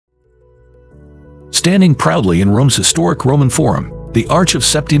Standing proudly in Rome's historic Roman Forum, the Arch of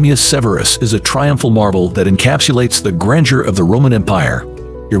Septimius Severus is a triumphal marvel that encapsulates the grandeur of the Roman Empire.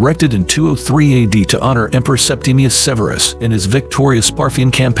 Erected in 203 AD to honor Emperor Septimius Severus in his victorious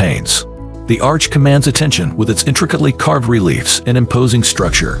Parthian campaigns, the arch commands attention with its intricately carved reliefs and imposing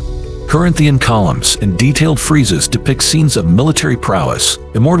structure. Corinthian columns and detailed friezes depict scenes of military prowess,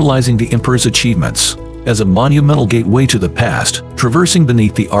 immortalizing the emperor's achievements. As a monumental gateway to the past, traversing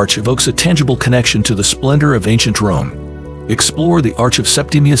beneath the arch evokes a tangible connection to the splendor of ancient Rome. Explore the Arch of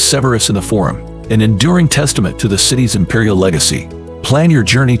Septimius Severus in the Forum, an enduring testament to the city's imperial legacy. Plan your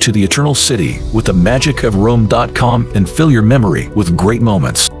journey to the Eternal City with the magic of Rome.com and fill your memory with great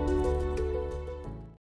moments.